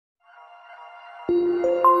പുതിയ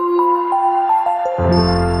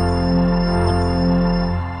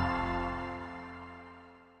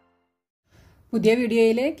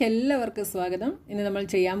വീഡിയോയിലേക്ക് എല്ലാവർക്കും സ്വാഗതം. ഇന്ന് നമ്മൾ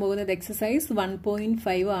ചെയ്യാൻ പോകുന്നത് എക്സസൈസ്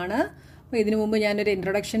 1.5 ആണ്. അപ്പോൾ ഇതിനു മുമ്പ് ഞാനൊരു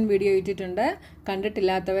ഇൻട്രൊഡക്ഷൻ വീഡിയോ ഇട്ടിട്ടുണ്ട്.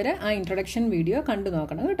 കണ്ടിട്ടില്ലാത്തവർ ആ ഇൻട്രൊഡക്ഷൻ വീഡിയോ കണ്ടു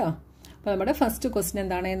നോക്കണം കേട്ടോ. അപ്പോൾ നമ്മുടെ ഫസ്റ്റ് ക്വസ്റ്റ്യൻ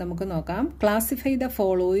എന്താണെന്ന് നമുക്ക് നോക്കാം. Classify the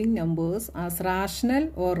following numbers as rational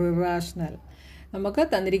or irrational. നമുക്ക്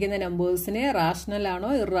തന്നിരിക്കുന്ന നമ്പേഴ്സിനെ റാഷണൽ ആണോ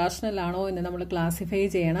ഇറാഷണൽ ആണോ എന്ന് നമ്മൾ ക്ലാസിഫൈ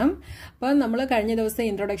ചെയ്യണം. അപ്പോൾ നമ്മൾ കഴിഞ്ഞ ദിവസത്തെ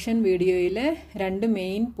ഇൻട്രൊഡക്ഷൻ വീഡിയോയിൽ 2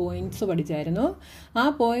 മെയിൻ പോയിന്റ്സ് പഠിച്ചായിരുന്നു. ആ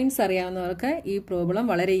പോയിന്റ്സ് അറിയാവുന്നവർക്ക് ഈ പ്രോബ്ലം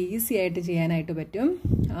വളരെ ഈസി ആയിട്ട് ചെയ്യാനായിട്ട് പറ്റും.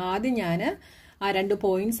 ആദ്യം ഞാൻ ആ 2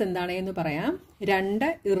 പോയിന്റ്സ് എന്താണെന്ന് പറയാം. 2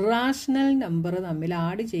 ഇറാഷണൽ നമ്പർ തമ്മിൽ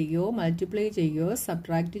ആഡ് ചെയ്യുകയോ മൾട്ടിപ്ലൈ ചെയ്യുകയോ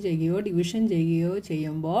സബ്ട്രാക്ട് ചെയ്യുകയോ ഡിവിഷൻ ചെയ്യുകയോ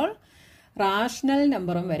ചെയ്യുമ്പോൾ റാഷണൽ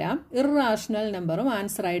നമ്പറും വരാം, ഇറാഷണൽ നമ്പറും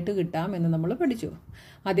ആൻസർ ആയിട്ട് കിട്ടാം എന്ന് നമ്മൾ പഠിച്ചു.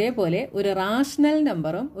 അതേപോലെ ഒരു റാഷണൽ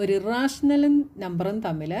നമ്പറും ഒരു ഇറാഷണൽ നമ്പറും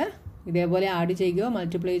തമ്മിൽ ഇതേപോലെ ആഡ് ചെയ്യുകയോ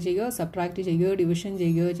മൾട്ടിപ്ലൈ ചെയ്യുകയോ സബ്ട്രാക്ട് ചെയ്യുകയോ ഡിവിഷൻ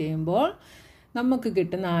ചെയ്യുകയോ ചെയ്യുമ്പോൾ നമുക്ക്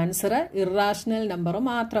കിട്ടുന്ന ആൻസർ ഇറാഷണൽ നമ്പർ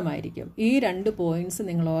മാത്രമായിരിക്കും. ഈ 2 പോയിന്റ്സ്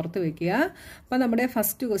നിങ്ങൾ ഓർത്ത് വെക്കുക. അപ്പം നമ്മുടെ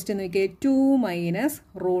ഫസ്റ്റ് ക്വസ്റ്റ്യൻ നോക്കിയേ, 2 -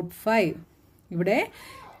 √5. ഇവിടെ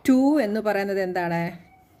 2 എന്ന് പറയുന്നത് എന്താണ്?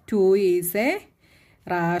 2 ഈസ് എ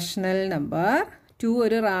റാഷണൽ നമ്പർ. 2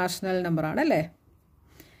 ഒരു റാഷണൽ നമ്പർ ആണല്ലേ.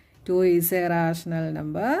 2 ഈസ് എ റാഷണൽ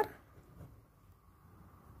നമ്പർ.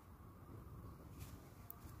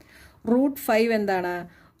 √5 എന്താണ്?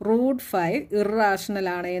 √5 ഇറാഷണൽ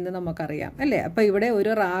ആണ് എന്ന് നമുക്കറിയാം അല്ലേ. അപ്പോൾ ഇവിടെ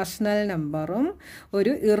ഒരു റാഷണൽ നമ്പറും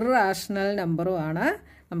ഒരു ഇറാഷണൽ നമ്പറുമാണ്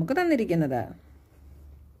നമുക്ക് തന്നിരിക്കുന്നത്.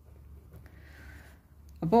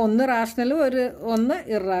 അപ്പോൾ ഒന്ന് റാഷണലും ഒന്ന്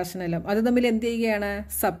ഇറാഷണലും, അത് തമ്മിൽ എന്ത് ചെയ്യുകയാണ്?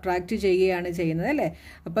 സബ്ട്രാക്ട് ചെയ്യുകയാണ് ചെയ്യുന്നത് അല്ലേ.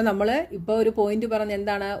 അപ്പോൾ നമ്മൾ ഇപ്പോൾ ഒരു പോയിന്റ് പറഞ്ഞ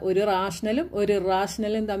എന്താണ്? ഒരു റാഷണലും ഒരു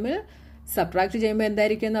ഇറാഷണലും തമ്മിൽ സബ്ട്രാക്ട് ചെയ്യുമ്പോൾ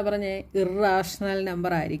എന്തായിരിക്കും എന്നാ പറഞ്ഞേ? ഇറാഷണൽ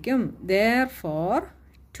നമ്പർ ആയിരിക്കും. Therefore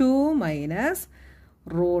 2 -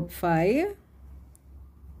 √5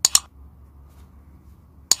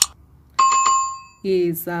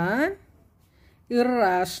 is an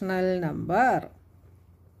irrational number.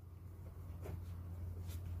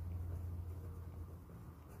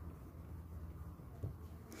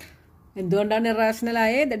 എന്തുകൊണ്ടാണ് ഇറാഷണൽ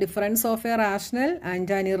ആയത്? The difference of A rational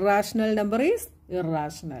and an irrational number is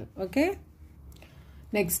irrational. Okay,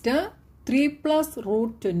 next 3 +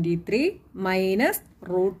 √23 -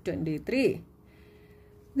 √23.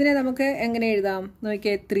 ഇതിനെ നമുക്ക് എങ്ങനെ എഴുതാം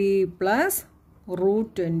നോക്കിയേ? 3 +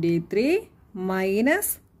 √23 -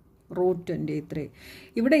 √23.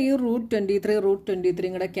 ഇവിടെ ഈ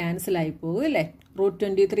 √23 കൂടെ ക്യാൻസൽ ആയി പോകും അല്ലേ.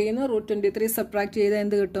 √23 √23 സബ്ട്രാക്ട് ചെയ്താൽ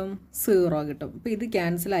എന്ത് കിട്ടും? 0 കിട്ടും. അപ്പോൾ ഇത്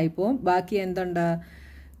ക്യാൻസൽ ആയി പോകും. ബാക്കി എന്തുണ്ട്?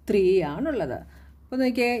 3 ആണുള്ളത്. അപ്പോൾ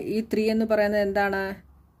നോക്കിയേ, ഈ 3 എന്ന് പറയുന്നത് എന്താണ്?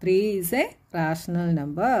 3 is A rational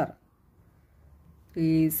number.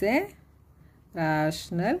 3 is A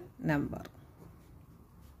rational number.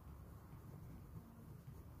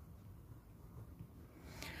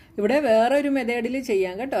 ഇവിടെ വേറൊരു മെത്തേഡിൽ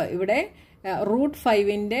ചെയ്യാം കേട്ടോ. ഇവിടെ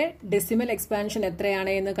 √5ന്റെ ഡെസിമൽ എക്സ്പാൻഷൻ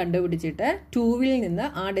എത്രയാണ് എന്ന് കണ്ടുപിടിച്ചിട്ട് 2വിൽ നിന്ന്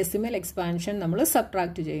ആ ഡെസിമൽ എക്സ്പാൻഷൻ നമ്മൾ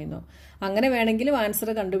സബ്ട്രാക്ട് ചെയ്യുന്നു. അങ്ങനെ വേണമെങ്കിലും ആൻസർ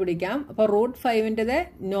കണ്ടുപിടിക്കാം. അപ്പോൾ √5ൻ്റെത്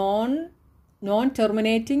non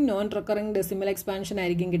terminating non recurring decimal expansion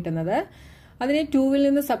ആയിരിക്കും കിട്ടുന്നത്. അതിനെ 2വിൽ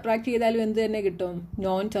നിന്ന് സബ്ട്രാക്ട് ചെയ്താലും എന്ത് തന്നെ കിട്ടും?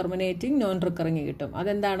 നോൺ ടെർമിനേറ്റിംഗ് നോൺ റിക്കറിംഗ് കിട്ടും.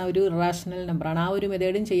 അതെന്താണ്? ഒരു ഇറാഷണൽ നമ്പറാണ്. ആ ഒരു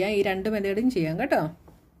മെത്തേഡും ചെയ്യാം, ഈ 2 മെത്തേഡും ചെയ്യാം കേട്ടോ.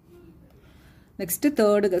 Next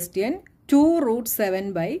third question, 2 √7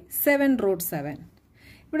 / 7 √7.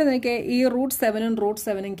 ഇവിടെ നോക്കിയാൽ ഈ √7ഉം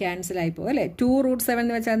 √7ഉം ക്യാൻസൽ ആയി പോകും അല്ലേ. 2 √7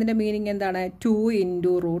 എന്ന് വെച്ചാൽ അതിൻ്റെ മീനിങ് എന്താണ്? 2 ×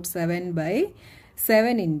 √7 /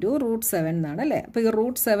 7 × √7 എന്നാണ് അല്ലേ. അപ്പോൾ ഈ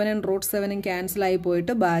 √7ഉം √7ഉം ക്യാൻസൽ ആയി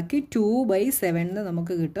പോയിട്ട് ബാക്കി 2/7 എന്ന്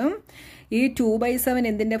നമുക്ക് കിട്ടും. ഈ 2/7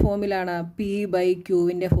 എന്തിൻ്റെ ഫോമിലാണ്?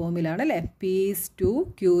 P/Qവിൻ്റെ ഫോമിലാണ് അല്ലേ. P/2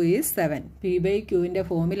 Q is 7. P/Qവിൻ്റെ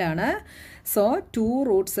ഫോമിലാണ്. So 2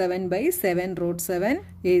 √7 / 7 √7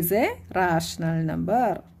 is a rational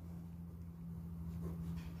number.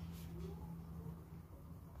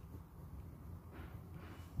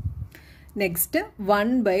 Next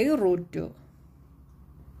 1/√2.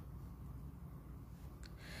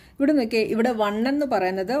 ഇവിടെ നോക്കിയേ, ഇവിടെ 1 എന്ന്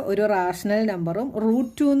പറയുന്നത് ഒരു റാഷണൽ നമ്പറും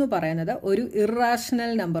 √2 എന്ന് പറയുന്നത് ഒരു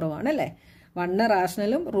ഇറാഷണൽ നമ്പറുമാണ് അല്ലേ. 1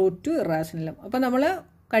 റാഷണലും √2 ഇറാഷണലും. അപ്പോൾ നമ്മൾ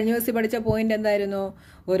കഴിഞ്ഞ ദിവസം പഠിച്ച പോയിന്റ് എന്തായിരുന്നു?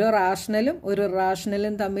 ഓരോ റാഷണലും ഒരു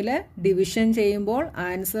ഇറാഷണലും തമ്മിൽ ഡിവിഷൻ ചെയ്യുമ്പോൾ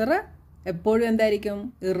ആൻസർ എപ്പോഴും എന്തായിരിക്കും?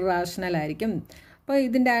 ഇറാഷണൽ ആയിരിക്കും. അപ്പോൾ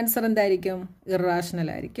ഇതിൻ്റെ ആൻസർ എന്തായിരിക്കും? ഇറാഷണൽ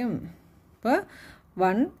ആയിരിക്കും. അപ്പോൾ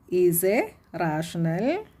 1 is A rational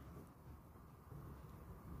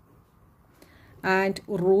and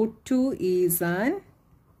 √2 is an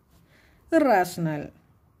irrational.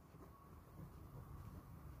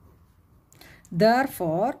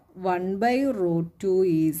 Therefore, 1 by root 2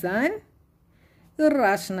 is an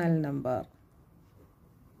irrational number.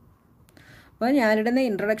 അപ്പോൾ ഞാനിടുന്ന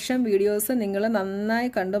ഇൻട്രൊഡക്ഷൻ വീഡിയോസ് നിങ്ങൾ നന്നായി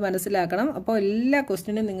കണ്ട് മനസ്സിലാക്കണം. അപ്പോൾ എല്ലാ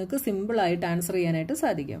ക്വസ്റ്റ്യനും നിങ്ങൾക്ക് സിമ്പിളായിട്ട് ആൻസർ ചെയ്യാനായിട്ട്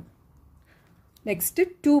സാധിക്കും. നെക്സ്റ്റ്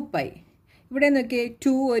 2π. ഇവിടെ നോക്കിയേ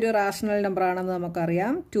 2 ഒരു റാഷണൽ നമ്പർ ആണെന്ന്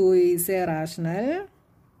നമുക്കറിയാം. 2 ഈസ് എ റാഷണൽ.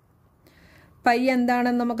 പൈ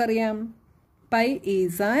എന്താണെന്ന് നമുക്കറിയാം. Pi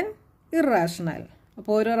is an irrational.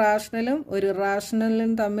 അപ്പോൾ ഒരു റാഷണലും ഒരു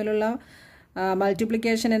ഇറാഷണലും തമ്മിലുള്ള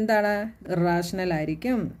മൾട്ടിപ്ലിക്കേഷൻ എന്താണ്? ഇറാഷണൽ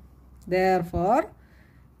ആയിരിക്കും. Therefore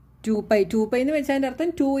 2π എന്ന് വെച്ചാൽ അതിൻ്റെ അർത്ഥം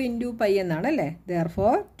 2 into π എന്നാണ് അല്ലേ.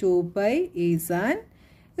 Therefore 2π is an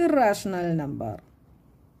irrational number.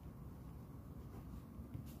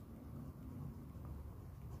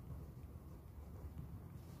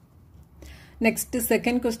 Next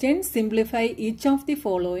second question, simplify each of the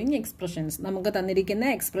following expressions. നമുക്ക് തന്നിരിക്കുന്ന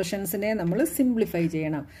എക്സ്പ്രഷൻസിനെ നമ്മൾ സിംപ്ലിഫൈ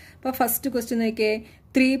ചെയ്യണം. അപ്പോൾ ഫസ്റ്റ് ക്വസ്റ്റ്യൻ നോക്കിയേ,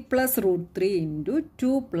 3 + √3 into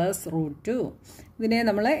 2 + √2. ഇതിനെ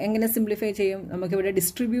നമ്മൾ എങ്ങനെ സിംപ്ലിഫൈ ചെയ്യും? നമുക്കിവിടെ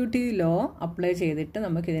ഡിസ്ട്രിബ്യൂട്ടീവ് ലോ അപ്ലൈ ചെയ്തിട്ട്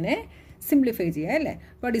നമുക്കിതിനെ സിംപ്ലിഫൈ ചെയ്യാം അല്ലേ.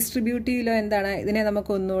 അപ്പോൾ ഡിസ്ട്രിബ്യൂട്ടീവ് ലോ എന്താണ്? ഇതിനെ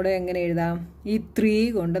നമുക്ക് ഒന്നുകൂടെ എങ്ങനെ എഴുതാം? ഈ 3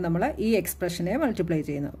 കൊണ്ട് നമ്മൾ ഈ എക്സ്പ്രഷനെ മൾട്ടിപ്ലൈ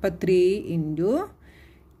ചെയ്യുന്നു. അപ്പോൾ 3 into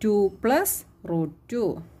 2 + √2.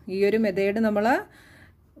 ഈ ഒരു മെത്തേഡ് നമ്മൾ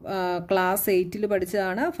ക്ലാസ് 8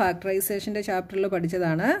 പഠിച്ചതാണ്, ഫാക്ടറൈസേഷൻ്റെ ചാപ്റ്ററിൽ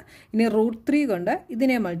പഠിച്ചതാണ്. ഇനി √3 കൊണ്ട്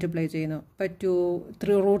ഇതിനെ മൾട്ടിപ്ലൈ ചെയ്യുന്നു. അപ്പോൾ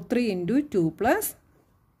 √3 into 2 +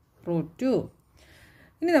 √2.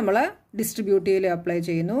 ഇനി നമ്മൾ ഡിസ്ട്രിബ്യൂട്ടീവിൽ അപ്ലൈ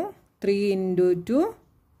ചെയ്യുന്നു. 3 into 2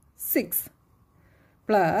 6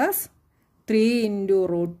 plus 3 into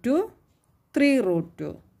 √2 3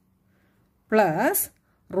 √2 plus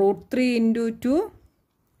 √3 into 2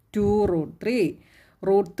 2 √3.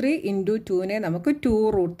 √3 into 2നെ നമുക്ക് 2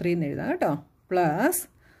 √3 എന്ന് എഴുതാം കേട്ടോ. Plus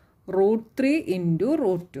 √3 into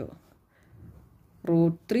 √2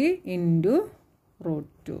 √3 into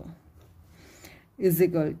 √2 is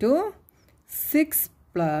equal to 6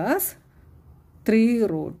 plus 3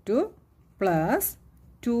 √2 plus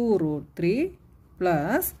 2 √3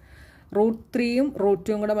 plus √3യും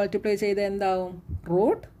 √2യും കൂടെ മൾട്ടിപ്ലൈ ചെയ്ത് എന്താവും?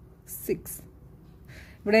 √6.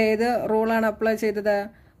 ഇവിടെ ഏത് റൂളാണ് അപ്ലൈ ചെയ്തത്?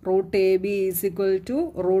 √AB is equal to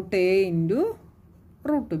 √A into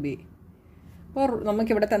 √B. അപ്പോൾ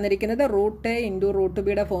നമുക്കിവിടെ തന്നിരിക്കുന്നത് √A into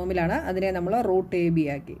 √Bയുടെ ഫോമിലാണ്. അതിനെ നമ്മൾ √AB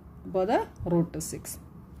ആക്കി. അപ്പോൾ അത് √6.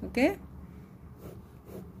 ഓക്കെ.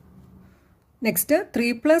 Next 3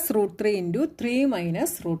 + √3 into 3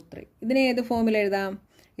 - √3. ഇതിനെ ഏത് ഫോമിൽ എഴുതാം?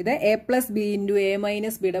 ഇത് A + B into A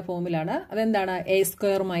 - Bയുടെ ഫോമിലാണ്. അതെന്താണ്?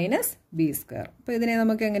 A² - B². അപ്പോൾ ഇതിനെ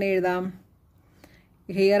നമുക്ക് എങ്ങനെ എഴുതാം?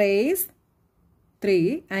 Here A is 3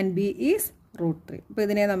 and B is √3. അപ്പോൾ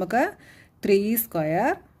ഇതിനെ നമുക്ക് 3²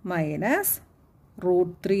 -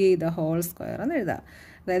 √3 the whole square എന്ന് എഴുതാം.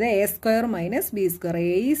 അതായത് A² - B².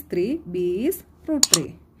 A is 3, B is √3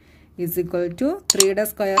 is equal to 3യുടെ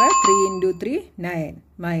square 3 into 3 9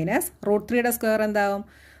 minus √3യുടെ square എന്താവും?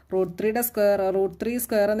 √3യുടെ സ്ക്വയർ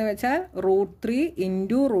 √3² എന്ന് വെച്ചാൽ √3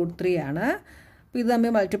 into √3 ആണ്. അപ്പോൾ ഇത്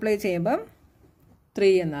തമ്മിൽ മൾട്ടിപ്ലൈ ചെയ്യുമ്പം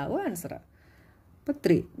 3 എന്നാവും ആൻസർ. അപ്പോൾ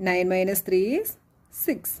 3 9 - 3 is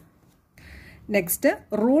 6. Next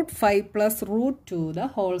 √5 + √2 the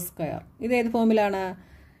whole square. ഇത് ഏത് ഫോമിലാണ്?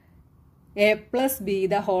 A + B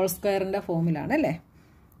the whole squareൻ്റെ ഫോമിലാണ് അല്ലേ.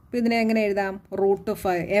 അപ്പോൾ ഇതിനെ എങ്ങനെ എഴുതാം?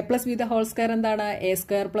 √5 A + B the whole square എന്താണ്?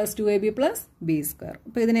 A² + 2AB + B².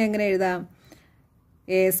 അപ്പോൾ ഇതിനെ എങ്ങനെ എഴുതാം?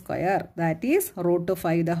 A² that is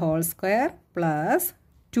 √5 the whole square plus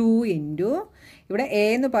 2 into ഇവിടെ A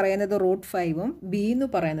എന്ന് പറയുന്നത് √5ഉം B എന്ന്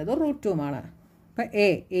പറയുന്നത് √2ഉമാണ്. അപ്പോൾ A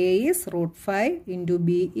is √5 into B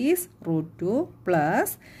is √2 plus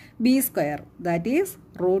B² that is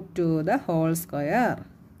 √2 the whole square.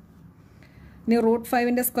 ഇനി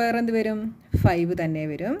 √5ൻ്റെ സ്ക്വയർ എന്ത് വരും? 5 തന്നെ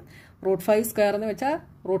വരും. √5² എന്ന് വെച്ചാൽ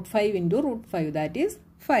 √5 into √5 that is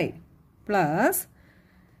 5 plus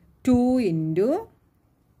 2 into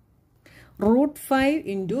 √5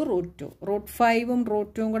 into √2. √5ഉം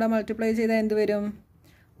 √2ഉം കൂടെ മൾട്ടിപ്ലൈ ചെയ്താൽ എന്ത് വരും?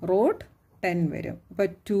 √10 വരും. അപ്പോൾ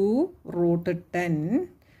 2 √10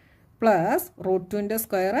 plus √2ൻ്റെ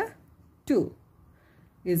square 2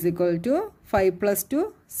 is equal to 5 plus 2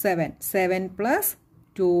 7. 7 plus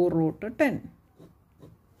 2 √10.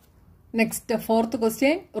 Next, fourth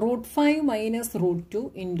question, √5 minus √2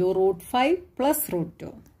 into √5 plus √2.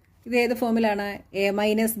 ഇത് ഏത് ഫോമിലാണ്? A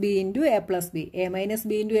minus B into A plus B. A minus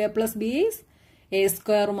B into A plus B is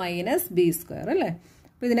A² minus B² അല്ലേ.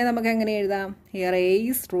 അപ്പോൾ ഇതിനെ നമുക്ക് എങ്ങനെ എഴുതാം? Here A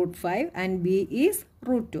is √5 and B is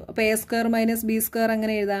 √2. അപ്പോൾ A² minus B²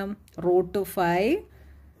 എങ്ങനെ എഴുതാം? √5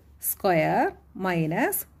 square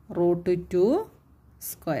minus √2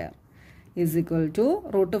 square is equal to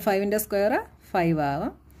 √5ൻ്റെ square 5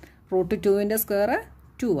 ആവും, √2ൻ്റെ സ്ക്വയർ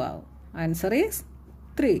 2 ആവും. Answer is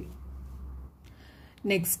 3.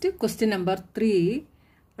 Next, question number 3.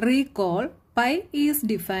 Recall pi is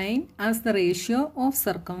defined as the ratio of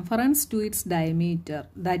circumference to its diameter.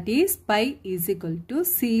 That is, pi is equal to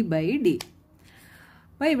c by d.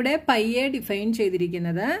 അപ്പോൾ ഇവിടെ പൈയെ define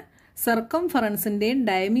ചെയ്തിരിക്കുന്നത് സർക്കംഫറൻസിൻ്റെയും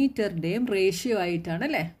ഡയമീറ്ററിൻ്റെയും ratio ആയിട്ടാണ്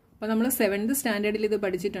അല്ലേ. അപ്പോൾ നമ്മൾ 7th സ്റ്റാൻഡേർഡിൽ ഇത്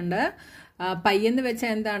പഠിച്ചിട്ടുണ്ട്. പൈ എന്ന്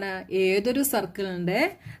വെച്ചാൽ എന്താണ്? ഏതൊരു സർക്കിളിൻ്റെ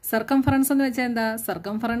സർക്കംഫറൻസ് എന്ന് വെച്ചാൽ എന്താ?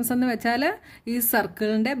 സർക്കംഫറൻസ് എന്ന് വെച്ചാൽ ഈ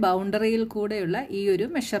സർക്കിളിൻ്റെ ബൗണ്ടറിയിൽ കൂടെയുള്ള ഈ ഒരു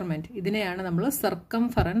മെഷർമെൻറ്റ്, ഇതിനെയാണ് നമ്മൾ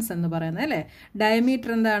സർക്കംഫറൻസ് എന്ന് പറയുന്നത് അല്ലേ.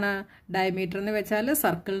 ഡയമീറ്റർ എന്താണ്? ഡയമീറ്റർ എന്ന് വെച്ചാൽ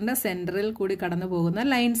സർക്കിളിൻ്റെ സെൻറ്ററിൽ കൂടി കടന്നു പോകുന്ന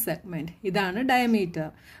ലൈൻ സെഗ്മെൻറ്റ്, ഇതാണ് ഡയമീറ്റർ.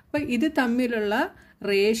 അപ്പോൾ ഇത് തമ്മിലുള്ള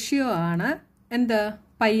റേഷ്യോ ആണ് എന്ത്?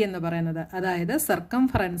 പൈ എന്ന് പറയുന്നത്. അതായത്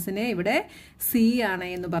സർക്കംഫറൻസിനെ ഇവിടെ സി ആണ്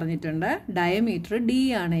എന്ന് പറഞ്ഞിട്ടുണ്ട്, ഡയമീറ്റർ ഡി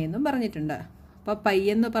ആണ് എന്നും പറഞ്ഞിട്ടുണ്ട്. അപ്പോൾ പൈ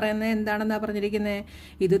എന്ന് പറയുന്നത് എന്താണെന്നാണ് പറഞ്ഞിരിക്കുന്നത്?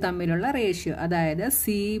 ഇത് തമ്മിലുള്ള റേഷ്യോ, അതായത്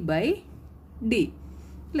സി ബൈ ഡി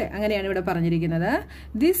അല്ലേ, അങ്ങനെയാണ് ഇവിടെ പറഞ്ഞിരിക്കുന്നത്.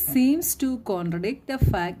 This seems to contradict the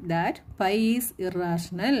fact that pi is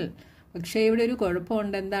irrational. പക്ഷേ ഇവിടെ ഒരു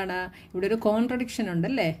കുഴപ്പമുണ്ട്. എന്താണ്? ഇവിടെ ഒരു കോൺട്രഡിക്ഷൻ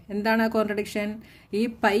ഉണ്ടല്ലേ. എന്താണ് ആ കോൺട്രഡിക്ഷൻ? ഈ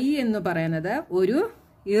പൈ എന്ന് പറയുന്നത് ഒരു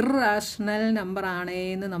ഇറാഷണൽ നമ്പർ ആണ്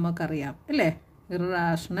എന്ന് നമുക്കറിയാം അല്ലേ.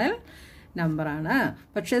 ഇറാഷണൽ നമ്പറാണ്.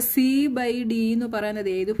 പക്ഷെ സി ബൈ ഡി എന്ന് പറയുന്നത്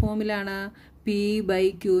ഏത് ഫോമിലാണ്? പി ബൈ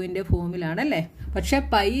ക്യൂവിൻ്റെ ഫോമിലാണ് അല്ലേ. പക്ഷെ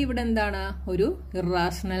പൈ ഇവിടെ എന്താണ്? ഒരു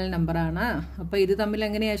ഇറാഷണൽ നമ്പറാണ്. അപ്പോൾ ഇത് തമ്മിൽ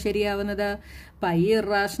എങ്ങനെയാണ് ശരിയാവുന്നത്? പൈ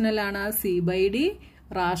ഇറാഷണൽ ആണ്, C by D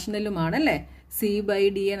റാഷണലുമാണല്ലേ. C by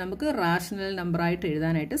ഡിയെ നമുക്ക് റാഷണൽ നമ്പറായിട്ട്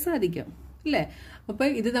എഴുതാനായിട്ട് സാധിക്കും അല്ലേ. അപ്പോൾ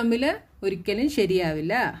ഇത് തമ്മിൽ ഒരിക്കലും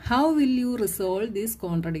ശരിയാവില്ല. How will you resolve this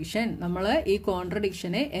contradiction? നമ്മൾ ഈ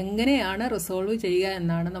കോൺട്രഡിക്ഷനെ എങ്ങനെയാണ് റിസോൾവ് ചെയ്യുക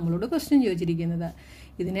എന്നാണ് നമ്മളോട് ക്വസ്റ്റ്യൻ ചോദിച്ചിരിക്കുന്നത്.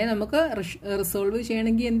 ഇതിനെ നമുക്ക് റിസോൾവ്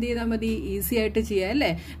ചെയ്യണമെങ്കിൽ എന്ത് ചെയ്താൽ മതി? ഈസി ആയിട്ട് ചെയ്യാം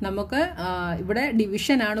അല്ലേ. നമുക്ക് ഇവിടെ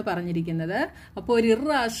ഡിവിഷൻ ആണ് പറഞ്ഞിരിക്കുന്നത്. അപ്പോൾ ഒരു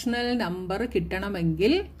ഇറാഷണൽ നമ്പർ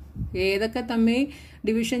കിട്ടണമെങ്കിൽ ഏതൊക്കെ തമ്മിൽ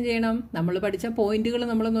ഡിവിഷൻ ചെയ്യണം? നമ്മൾ പഠിച്ച പോയിന്റുകൾ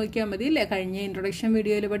നമ്മൾ നോക്കിയാൽ മതി അല്ലേ. കഴിഞ്ഞ ഇൻട്രൊഡക്ഷൻ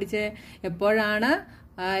വീഡിയോയിൽ പഠിച്ച് എപ്പോഴാണ്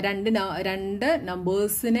രണ്ട്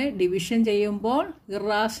നമ്പേഴ്സിനെ ഡിവിഷൻ ചെയ്യുമ്പോൾ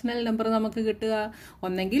ഇറാഷണൽ നമ്പർ നമുക്ക് കിട്ടുക?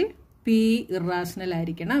 ഒന്നെങ്കിൽ പി ഇറാഷണൽ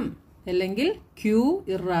ആയിരിക്കണം, അല്ലെങ്കിൽ ക്യൂ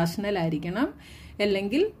ഇറാഷണൽ ആയിരിക്കണം,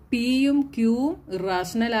 അല്ലെങ്കിൽ പിയും ക്യൂവും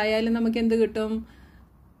ഇറാഷണൽ ആയാലും നമുക്ക് എന്ത് കിട്ടും?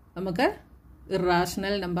 നമുക്ക്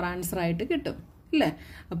ഇറാഷണൽ നമ്പർ ആൻസർ ആയിട്ട് കിട്ടും അല്ലേ.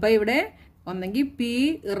 അപ്പോൾ ഇവിടെ ഒന്നെങ്കിൽ പി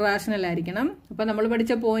ഇറാഷണൽ ആയിരിക്കണം. അപ്പോൾ നമ്മൾ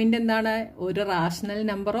പഠിച്ച പോയിന്റ് എന്താണ്? ഒരു റാഷണൽ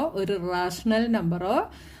നമ്പറോ ഒരു ഇറാഷണൽ നമ്പറോ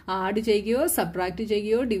ആഡ് ചെയ്യുകയോ സബ്ട്രാക്ട്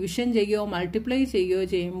ചെയ്യുകയോ ഡിവിഷൻ ചെയ്യുകയോ മൾട്ടിപ്ലൈ ചെയ്യുകയോ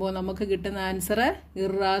ചെയ്യുമ്പോൾ നമുക്ക് കിട്ടുന്ന ആൻസർ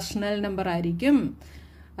ഇറാഷണൽ നമ്പർ ആയിരിക്കും.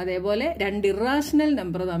 അതേപോലെ രണ്ട് ഇറാഷണൽ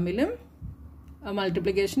നമ്പർ തമ്മിലും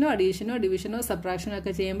മൾട്ടിപ്ലിക്കേഷനോ അഡീഷനോ ഡിവിഷനോ സബ്ട്രാക്ഷനോ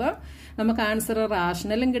ഒക്കെ ചെയ്യുമ്പോൾ നമുക്ക് ആൻസർ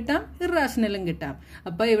റാഷണലും കിട്ടാം ഇറാഷണലും കിട്ടാം.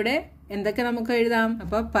 അപ്പോൾ ഇവിടെ എന്തൊക്കെ നമുക്ക് എഴുതാം?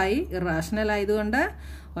 അപ്പോൾ പൈ ഇറാഷണൽ ആയതുകൊണ്ട്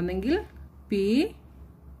ഒന്നെങ്കിൽ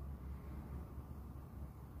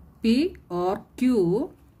P or Q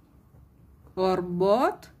or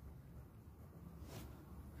both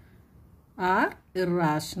are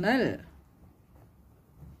irrational.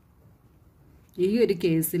 ഈ ഒരു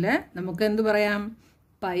കേസിൽ നമുക്ക് എന്ത് പറയാം?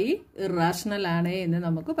 പൈ ഇറാഷണൽ ആണ് എന്ന്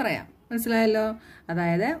നമുക്ക് പറയാം. മനസ്സിലായല്ലോ?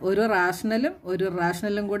 അതായത് ഒരു റാഷണലും ഒരു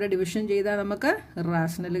ഇറാഷണലും കൂടെ ഡിവിഷൻ ചെയ്താൽ നമുക്ക്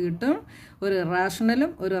ഇറാഷണൽ കിട്ടും. ഒരു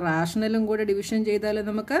ഇറാഷണലും ഒരു റാഷണലും കൂടെ ഡിവിഷൻ ചെയ്താൽ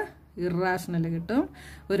നമുക്ക് ഇറാഷണൽ കിട്ടും.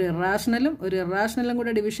 ഒരു ഇറാഷണലും ഒരു ഇറാഷണലും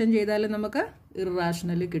കൂടെ ഡിവിഷൻ ചെയ്താലും നമുക്ക്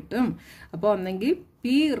ഇറാഷണൽ കിട്ടും. അപ്പോൾ ഒന്നെങ്കിൽ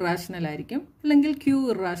പി ഇറാഷണൽ ആയിരിക്കും, അല്ലെങ്കിൽ ക്യൂ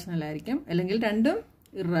ഇറാഷണൽ ആയിരിക്കും, അല്ലെങ്കിൽ രണ്ടും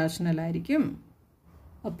ഇറാഷണൽ ആയിരിക്കും.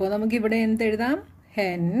 അപ്പോൾ നമുക്ക് ഇവിടെ എന്തെഴുതാം?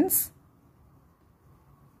 Hence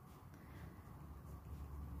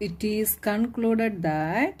it is concluded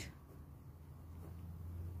that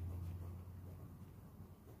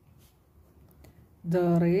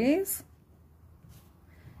there is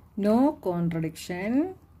no contradiction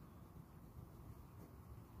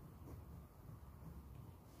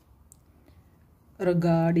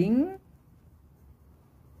regarding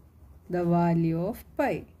the value of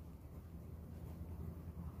pi.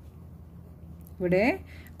 ഇവിടെ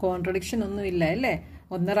കോൺട്രഡിക്ഷൻ ഒന്നുമില്ല അല്ലേ.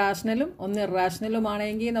 ഒന്ന് റാഷണലും ഒന്ന്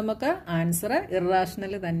ഇറാഷണലുമാണെങ്കിൽ നമുക്ക് ആൻസർ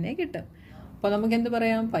ഇറാഷണൽ തന്നെ കിട്ടും. അപ്പോൾ നമുക്ക് എന്ത്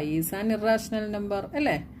പറയാം? Pi is an irrational number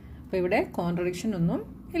അല്ലേ. അപ്പോൾ ഇവിടെ കോൺട്രഡിക്ഷൻ ഒന്നും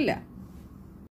ഇല്ല.